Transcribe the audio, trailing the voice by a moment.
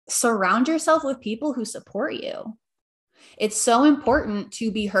surround yourself with people who support you. It's so important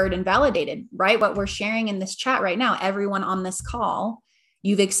to be heard and validated, right? What we're sharing in this chat right now, everyone on this call,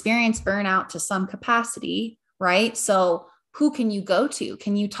 you've experienced burnout to some capacity, right? So who can you go to?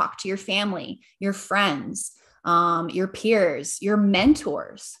 Can you talk to your family, your friends, your peers, your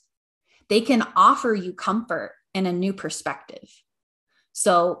mentors? They can offer you comfort and a new perspective.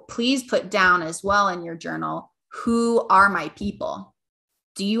 So please put down as well in your journal, who are my people?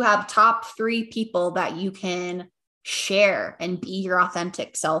 Do you have top 3 people that you can share and be your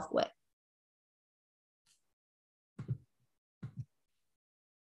authentic self with?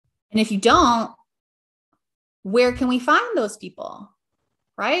 And if you don't, where can we find those people?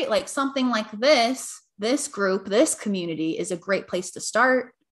 Right? Like something like this group, this community is a great place to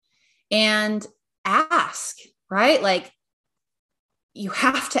start and ask, right? Like you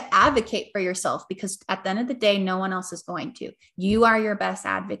have to advocate for yourself because at the end of the day, no one else is going to. You are your best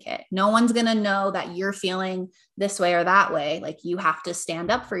advocate. No one's going to know that you're feeling this way or that way. Like you have to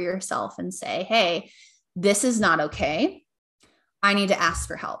stand up for yourself and say, hey, this is not okay. I need to ask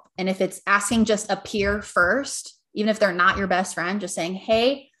for help. And if it's asking just a peer first, even if they're not your best friend, just saying,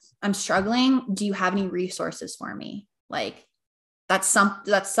 hey, I'm struggling. Do you have any resources for me? Like that's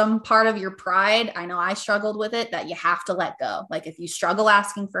some part of your pride. I know I struggled with it, that you have to let go. Like if you struggle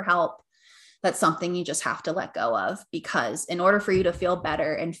asking for help, that's something you just have to let go of, because in order for you to feel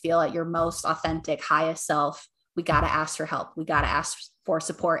better and feel at your most authentic, highest self, we got to ask for help. We got to ask for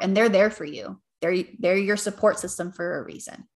support, and they're there for you. They're your support system for a reason.